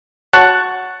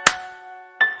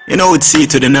You know it's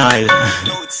C-nile.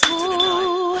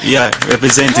 Yeah,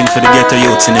 representing for the ghetto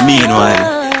youths in the meanwhile.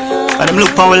 And them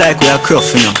look power like we are cruff,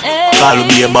 you know. Call will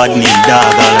be a bad name, dog,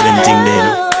 all of them things there,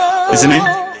 you know. Isn't it?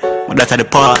 But that's the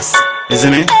past,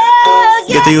 isn't it?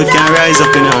 Ghetto youth can rise up,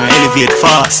 you know, and elevate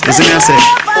fast, isn't it? I said,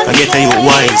 I ghetto youth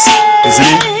wise, isn't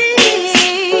it?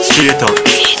 Straight up.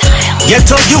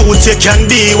 Ghetto youth, you can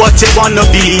be what you wanna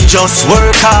be. Just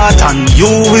work hard and you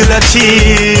will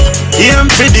achieve. Aim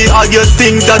for the highest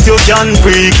things that you can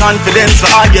breathe. Confidence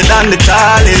higher than the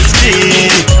tallest tree.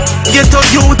 Ghetto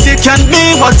youth, you can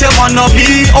be what you wanna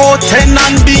be. Oh, 10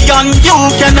 and beyond you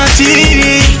can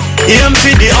achieve. Aim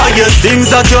for the highest things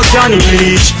that you can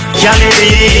reach.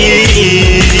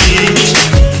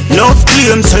 No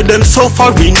claim say them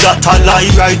suffering, that a lie.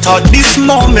 Right at this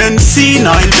moment,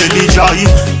 C-nile belly dry.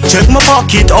 Check my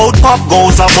pocket out, pop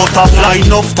goes a butterfly.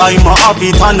 Enough time I have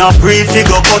it and I pray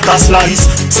figure cut a slice.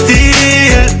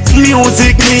 Still,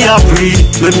 music me a breathe.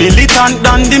 Me militant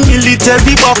than the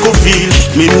military battlefield.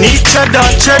 Me need cheddar,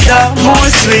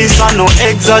 more slice and no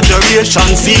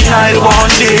exaggeration. C-nile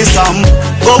one day some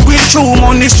going through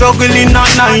money struggling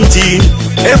at 19.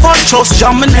 Ever trust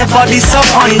jam, never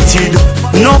disappointed.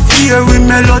 No fear with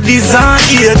melodies and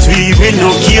hate we. We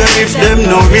no care if them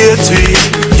no rate we.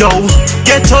 Yo,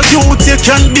 ghetto youth, you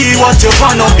can be what you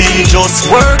wanna be. Just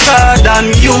work hard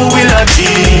and you will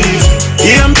achieve.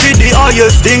 Aim for the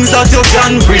highest things that you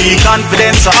can breathe.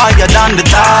 Confidence higher than the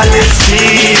tallest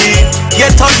tree.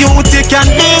 Ghetto youth, you can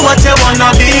be what you wanna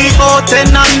be. Oh,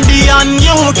 10 and beyond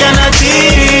you can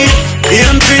achieve.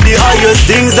 Aim for the highest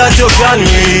things that you can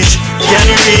reach.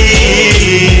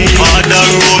 Father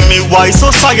rule me why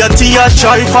society a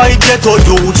try fight ghetto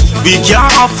youth. We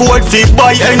can't afford to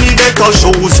buy any ghetto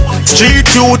shoes. Street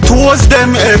youth toes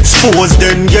them expose.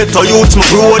 Then ghetto youth me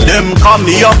grow them. Come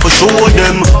me up to show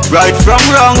them right from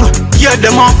wrong. Yeah,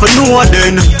 them have to know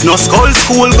then. No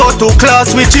school go to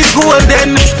class which is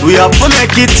golden. We have to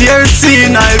make it here,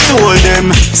 C-nile told them.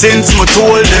 Since me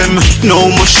told them, now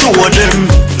me show them.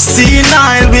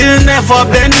 C-nile will never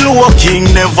bend low king.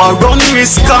 Never run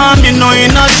risk and me no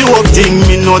in a joke thing.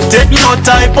 Me no take no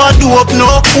type of dope,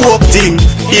 no coke thing.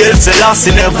 Hail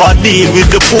Selassie never deal with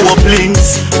the poor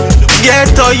links.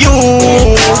 Ghetto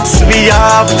youths, we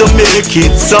have to make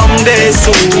it someday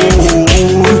soon.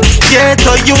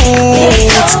 Ghetto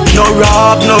youths, no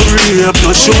rob, no rape, no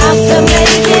shoot.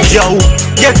 Yo,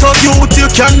 ghetto youth, you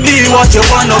can be what you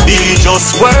wanna be.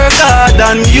 Just work hard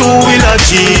and you will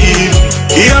achieve.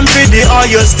 Aim for the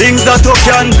highest things that you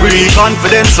can breathe.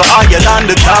 Confidence higher than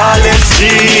the tallest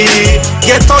tree.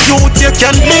 Ghetto youth, you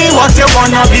can be what you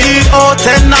wanna be. Oh,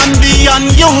 10 and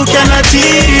beyond you can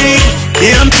achieve.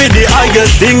 Aim for the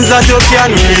highest things that you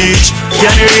can reach.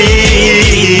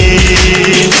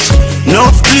 No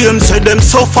claim say them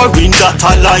suffering, that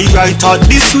a lie. Right at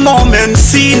this moment,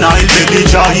 C-nile belly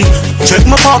dry. Check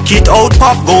my pocket out,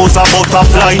 pop goes a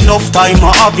butterfly. Enough time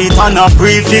I have it and I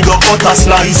pray figure cut a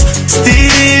slice.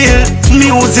 Still,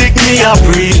 music me a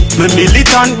breathe. Me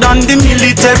militant than the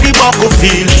military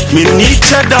battlefield. Me need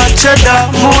cheddar,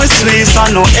 more slice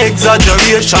and no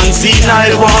exaggeration.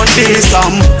 C-nile one day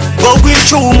some going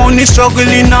through money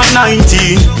struggling at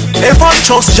 19. Ever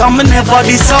trust jam, never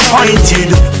disappointed.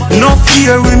 No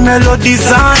fear with melodies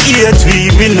and hate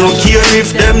we. We no care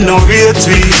if them no rate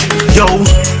we. Yo,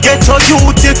 ghetto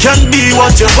youth, you can be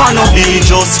what you wanna be.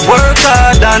 Just work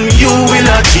hard and you will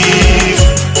achieve.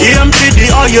 Aim for the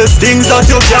highest things that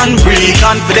you can breathe.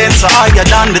 Confidence higher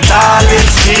than the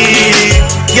tallest tree.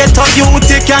 Ghetto youth,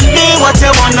 you can be what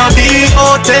you wanna be.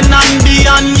 Oh, 10 and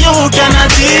beyond you can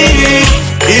achieve.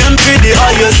 Aim for the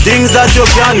highest things that you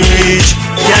can reach.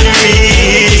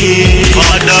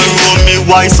 Father rule me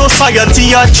why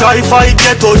society a try fight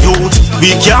ghetto youth.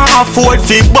 We can't afford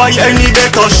to buy any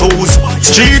ghetto shoes.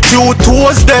 Street youth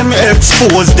toes them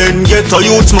expose. Then ghetto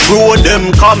youths me grow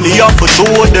them. Come me up to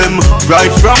show them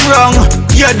right from wrong.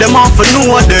 Yeah, them have to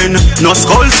know then. No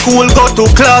school go to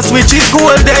class which is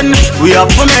golden. We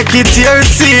have to make it here,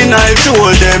 C-nile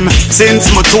told them. Since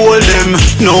me told them,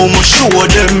 now me show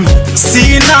them.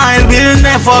 C-nile will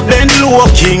never bend low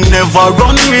king. Never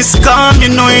run risk and me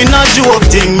no in a joke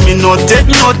thing. Me no take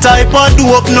no type of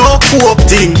dope, no coke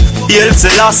thing. Hail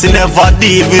Selassie never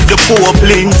deal with the poor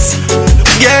links.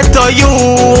 Ghetto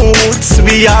youths,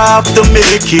 we have to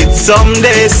make it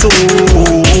someday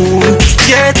soon.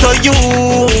 Ghetto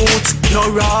youths, no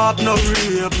rob, no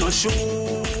rape, no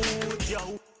shoot.